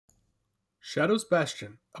Shadow's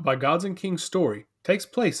Bastion, a By Gods and Kings story, takes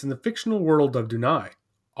place in the fictional world of Dunai.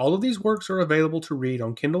 All of these works are available to read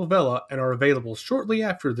on Kindle Vella and are available shortly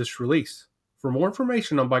after this release. For more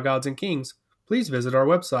information on By Gods and Kings, please visit our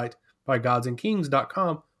website,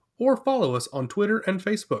 bygodsandkings.com, or follow us on Twitter and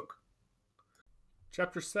Facebook.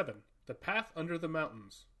 Chapter 7: The Path Under the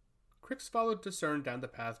Mountains. Crix followed Discern down the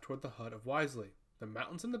path toward the hut of Wisely. The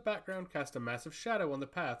mountains in the background cast a massive shadow on the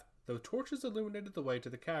path, though torches illuminated the way to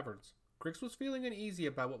the caverns. Crix was feeling uneasy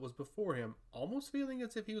about what was before him, almost feeling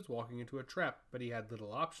as if he was walking into a trap, but he had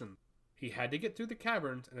little option. He had to get through the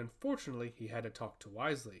caverns, and unfortunately he had to talk to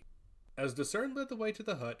Wisely. As Discern led the way to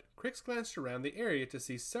the hut, Crix glanced around the area to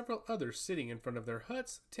see several others sitting in front of their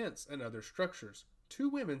huts, tents, and other structures. Two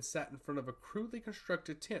women sat in front of a crudely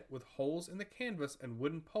constructed tent with holes in the canvas and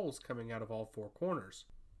wooden poles coming out of all four corners.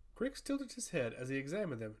 Crix tilted his head as he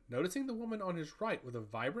examined them, noticing the woman on his right with a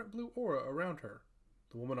vibrant blue aura around her.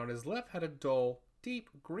 The woman on his left had a dull, deep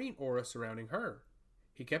green aura surrounding her.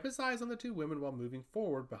 He kept his eyes on the two women while moving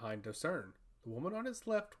forward behind Discern. The woman on his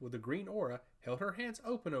left with the green aura held her hands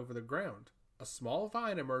open over the ground. A small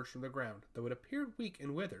vine emerged from the ground, though it appeared weak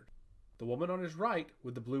and withered. The woman on his right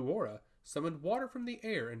with the blue aura summoned water from the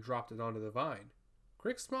air and dropped it onto the vine.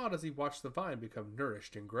 Crix smiled as he watched the vine become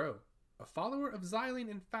nourished and grow. A follower of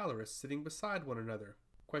Xylene and Phalaris sitting beside one another,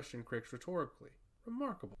 questioned Crix rhetorically.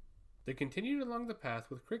 Remarkable. They continued along the path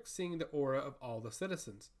with Crix seeing the aura of all the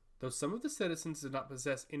citizens. Though some of the citizens did not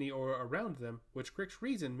possess any aura around them, which Crix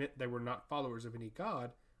reasoned meant they were not followers of any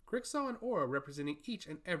god, Crix saw an aura representing each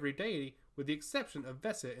and every deity, with the exception of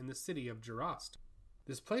Vesa in the city of Jurast.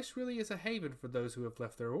 This place really is a haven for those who have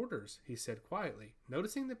left their orders, he said quietly,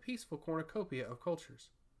 noticing the peaceful cornucopia of cultures.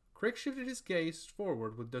 Crix shifted his gaze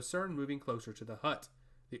forward with Discern moving closer to the hut.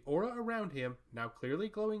 The aura around him, now clearly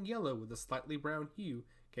glowing yellow with a slightly brown hue,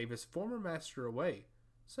 gave his former master away.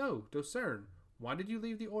 So, Discern, why did you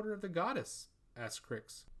leave the Order of the Goddess? Asked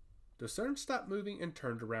Crix. Discern stopped moving and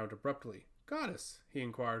turned around abruptly. Goddess? He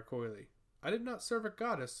inquired coyly. I did not serve a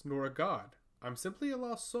goddess nor a god. I'm simply a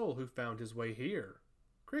lost soul who found his way here.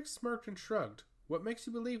 Crix smirked and shrugged. What makes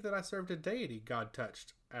you believe that I served a deity God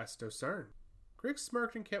touched? Asked Discern. Crix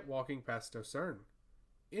smirked and kept walking past Discern.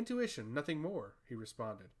 Intuition, nothing more, he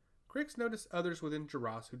responded. Crix noticed others within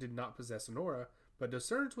Jurast who did not possess an aura, but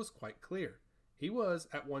Discern's was quite clear. He was,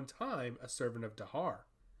 at one time, a servant of Dahar.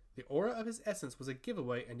 The aura of his essence was a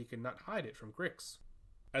giveaway, and he could not hide it from Crix.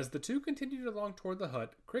 As the two continued along toward the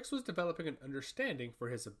hut, Crix was developing an understanding for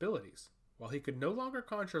his abilities. While he could no longer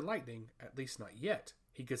conjure lightning, at least not yet,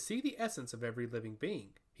 he could see the essence of every living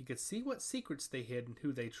being. He could see what secrets they hid and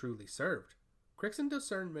who they truly served. Crix and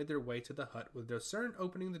Discern made their way to the hut, with Discern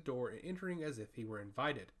opening the door and entering as if he were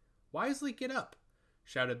invited. Wisely, get up!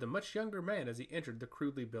 Shouted the much younger man as he entered the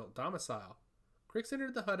crudely built domicile. Crix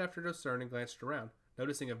entered the hut after Discern and glanced around,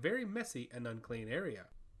 noticing a very messy and unclean area.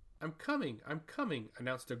 I'm coming,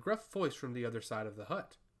 announced a gruff voice from the other side of the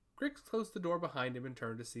hut. Crix closed the door behind him and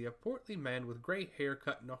turned to see a portly man with gray hair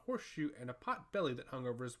cut in a horseshoe and a pot belly that hung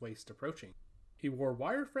over his waist approaching. He wore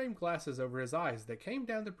wire-framed glasses over his eyes that came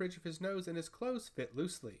down the bridge of his nose, and his clothes fit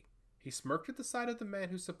loosely. He smirked at the sight of the man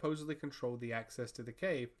who supposedly controlled the access to the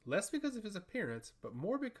cave, less because of his appearance, but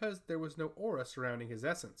more because there was no aura surrounding his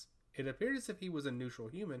essence. It appeared as if he was a neutral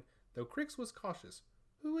human, though Crix was cautious.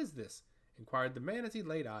 Who is this? Inquired the man as he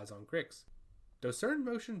laid eyes on Crix. Discern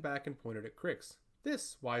motioned back and pointed at Crix.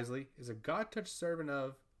 This, Wisely, is a god-touched servant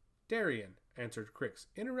of... Darien, answered Crix,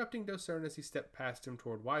 interrupting Discern as he stepped past him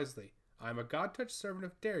toward Wisely. I am a god-touched servant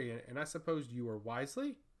of Darien, and I suppose you are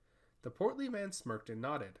Wisely? The portly man smirked and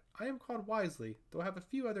nodded. I am called Wisely, though I have a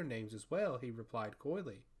few other names as well, he replied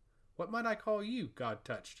coyly. What might I call you,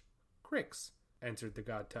 god-touched? Crix, answered the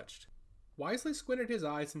god-touched. Wisely squinted his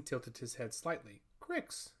eyes and tilted his head slightly.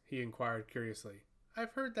 Crix, he inquired curiously.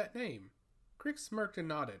 I've heard that name. Crix smirked and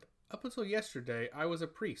nodded. Up until yesterday, I was a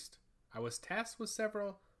priest. I was tasked with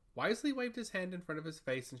several... Wisely waved his hand in front of his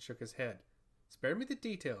face and shook his head. Spare me the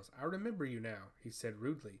details. I remember you now, he said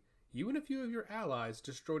rudely. You and a few of your allies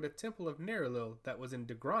destroyed a temple of Nerilil that was in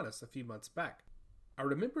Degranis a few months back. I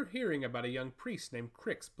remember hearing about a young priest named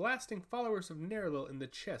Crix blasting followers of Nerilil in the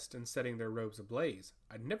chest and setting their robes ablaze.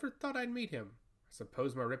 I never thought I'd meet him. I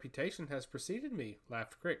suppose my reputation has preceded me,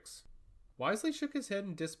 laughed Crix. Wisely shook his head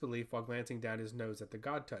in disbelief while glancing down his nose at the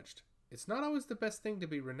god-touched. It's not always the best thing to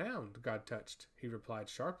be renowned, god-touched, he replied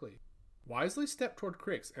sharply. Wisely stepped toward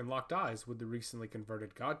Crix and locked eyes with the recently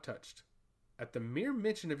converted god-touched. At the mere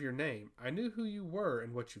mention of your name, I knew who you were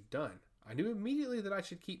and what you've done. I knew immediately that I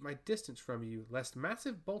should keep my distance from you, lest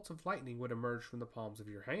massive bolts of lightning would emerge from the palms of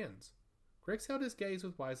your hands. Crix held his gaze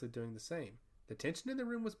with Wisely doing the same. The tension in the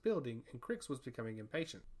room was building, and Crix was becoming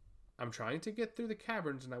impatient. I'm trying to get through the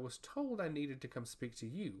caverns and I was told I needed to come speak to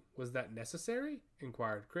you. Was that necessary?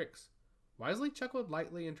 Inquired Crix. Wisely chuckled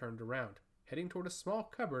lightly and turned around, heading toward a small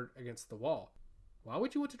cupboard against the wall. Why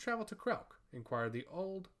would you want to travel to Krelk? Inquired the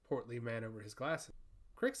old, portly man over his glasses.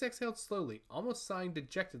 Crix exhaled slowly, almost sighing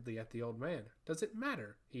dejectedly at the old man. Does it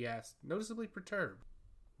matter? He asked, noticeably perturbed.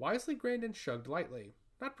 Wisely grinned and shrugged lightly.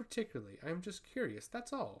 Not particularly. I am just curious,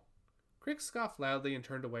 that's all. Crix scoffed loudly and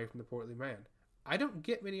turned away from the portly man. I don't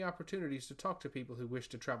get many opportunities to talk to people who wish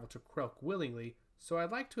to travel to Krelk willingly, so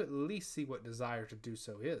I'd like to at least see what desire to do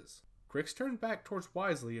so is. Crix turned back towards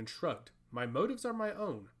Wisely and shrugged. My motives are my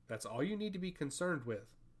own. That's all you need to be concerned with.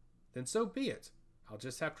 Then so be it. I'll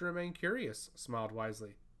just have to remain curious, smiled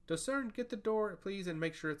Wisely. Docerne, get the door, please, and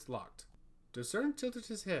make sure it's locked. Docerne tilted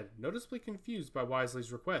his head, noticeably confused by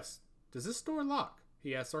Wisely's request. Does this door lock?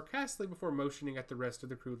 He asked sarcastically before motioning at the rest of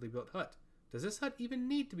the crudely built hut. Does this hut even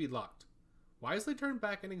need to be locked? Wisely turned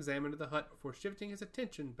back and examined the hut before shifting his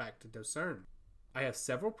attention back to Docerne. I have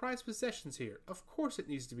several prized possessions here. Of course it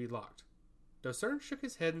needs to be locked. Docerne shook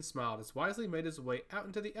his head and smiled as Wisely made his way out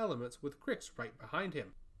into the elements with Crix right behind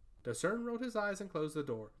him. Docerne rolled his eyes and closed the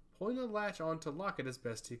door, pulling the latch on to lock it as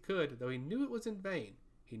best he could, though he knew it was in vain.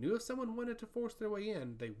 He knew if someone wanted to force their way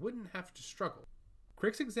in, they wouldn't have to struggle.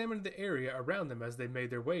 Crix examined the area around them as they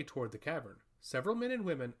made their way toward the cavern. Several men and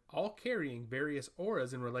women, all carrying various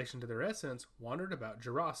auras in relation to their essence, wandered about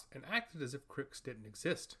Jurast and acted as if Crix didn't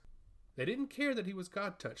exist. They didn't care that he was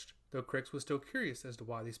God-touched, though Crix was still curious as to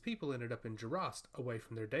why these people ended up in Jurast, away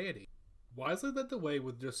from their deity. Wisely led the way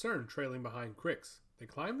with Docerne trailing behind Crix. They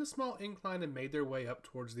climbed the small incline and made their way up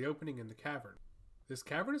towards the opening in the cavern. This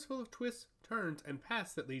cavern is full of twists, turns, and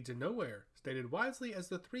paths that lead to nowhere, stated Wisely as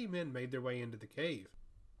the three men made their way into the cave.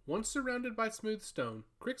 Once surrounded by smooth stone,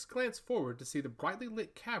 Crix glanced forward to see the brightly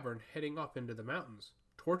lit cavern heading off into the mountains.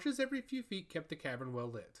 Torches every few feet kept the cavern well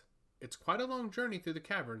lit. It's quite a long journey through the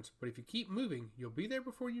caverns, but if you keep moving, you'll be there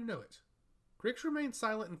before you know it. Crix remained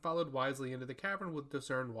silent and followed Wisely into the cavern with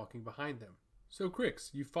Docerne walking behind them. So Crix,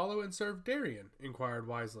 you follow and serve Darien? Inquired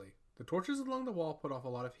Wisely. The torches along the wall put off a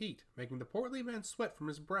lot of heat, making the portly man sweat from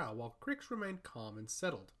his brow while Crix remained calm and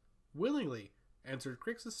settled. Willingly, answered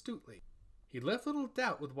Crix astutely. He left little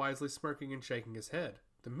doubt with Wisely smirking and shaking his head.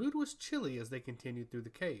 The mood was chilly as they continued through the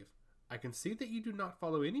cave. I can see that you do not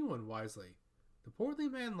follow anyone, Wisely. The portly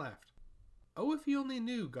man laughed. Oh, if you only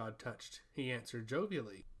knew, God-touched, he answered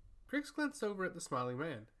jovially. Crix glanced over at the smiling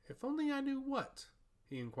man. If only I knew what?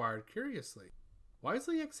 He inquired curiously.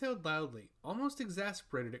 Wisely exhaled loudly, almost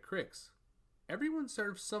exasperated at Crix. Everyone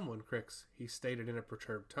serves someone, Crix, he stated in a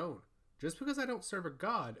perturbed tone. Just because I don't serve a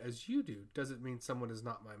god, as you do, doesn't mean someone is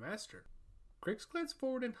not my master. Crix glanced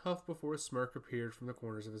forward and huffed before a smirk appeared from the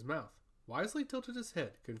corners of his mouth. Wisely tilted his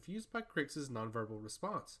head, confused by Crix's nonverbal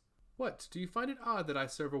response. What, do you find it odd that I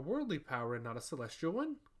serve a worldly power and not a celestial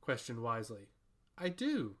one? Questioned Wisely. I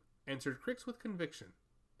do, answered Crix with conviction.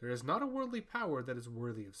 There is not a worldly power that is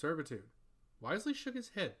worthy of servitude. Wisely shook his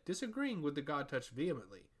head, disagreeing with the God-touched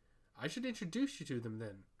vehemently. I should introduce you to them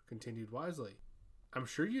then, continued Wisely. I'm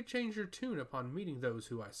sure you'd change your tune upon meeting those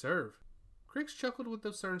who I serve. Crix chuckled with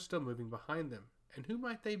Docerne still moving behind them. And who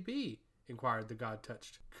might they be? Inquired the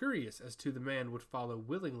God-touched, curious as to the man would follow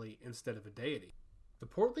willingly instead of a deity. The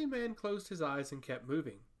portly man closed his eyes and kept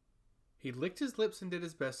moving. He licked his lips and did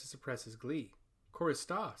his best to suppress his glee.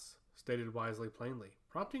 Choristas, stated Wisely plainly,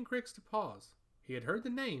 prompting Crix to pause. He had heard the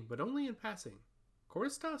name, but only in passing.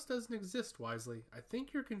 Choristas doesn't exist, Wisely. I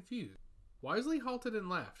think you're confused. Wisely halted and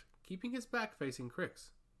laughed, keeping his back facing Crix.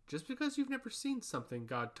 Just because you've never seen something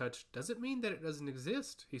God-touched doesn't mean that it doesn't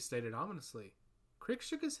exist, he stated ominously. Crix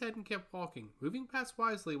shook his head and kept walking, moving past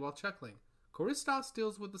Wisely while chuckling. Choristas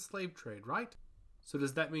deals with the slave trade, right? So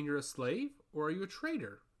does that mean you're a slave, or are you a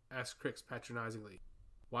trader? Asked Crix patronizingly.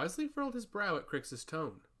 Wisely furrowed his brow at Crix's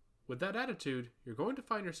tone. With that attitude, you're going to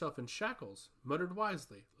find yourself in shackles, muttered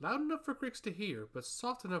Wisely, loud enough for Crix to hear, but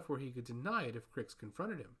soft enough where he could deny it if Crix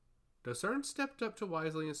confronted him. Docerne stepped up to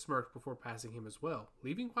Wisely and smirked before passing him as well,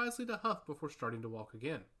 leaving Wisely to huff before starting to walk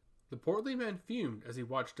again. The portly man fumed as he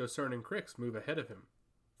watched Docerne and Crix move ahead of him.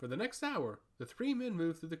 For the next hour, the three men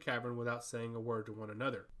moved through the cavern without saying a word to one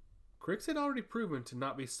another. Crix had already proven to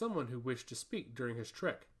not be someone who wished to speak during his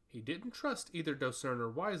trek. He didn't trust either Docerne or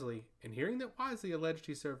Wisely, and hearing that Wisely alleged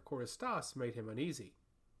he served Choristas made him uneasy.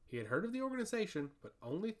 He had heard of the organization, but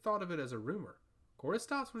only thought of it as a rumor.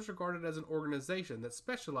 Choristas was regarded as an organization that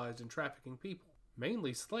specialized in trafficking people,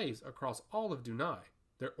 mainly slaves across all of Dunai.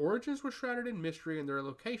 Their origins were shrouded in mystery and their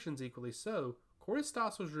locations equally so.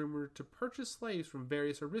 Choristas was rumored to purchase slaves from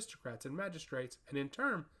various aristocrats and magistrates and in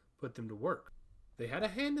turn put them to work. They had a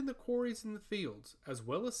hand in the quarries and the fields, as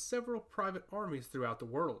well as several private armies throughout the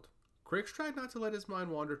world. Crix tried not to let his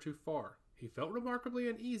mind wander too far. He felt remarkably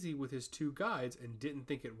uneasy with his two guides and didn't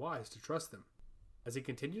think it wise to trust them. As he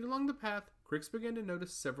continued along the path, Crix began to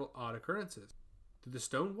notice several odd occurrences. Through the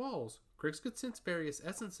stone walls, Crix could sense various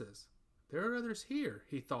essences. There are others here,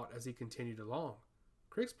 he thought as he continued along.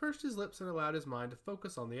 Crix pursed his lips and allowed his mind to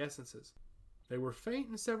focus on the essences. They were faint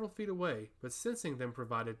and several feet away, but sensing them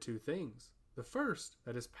provided two things. The first,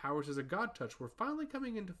 that his powers as a god touch were finally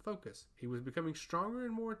coming into focus. He was becoming stronger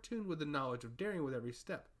and more attuned with the knowledge of daring with every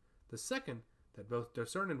step. The second, that both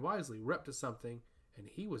Discern and Wisely were up to something, and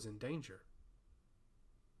he was in danger.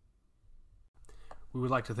 We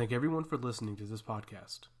would like to thank everyone for listening to this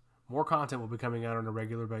podcast. More content will be coming out on a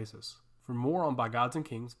regular basis. For more on By Gods and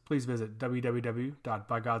Kings, please visit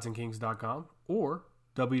www.bygodsandkings.com or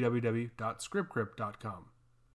www.scriptcrypt.com.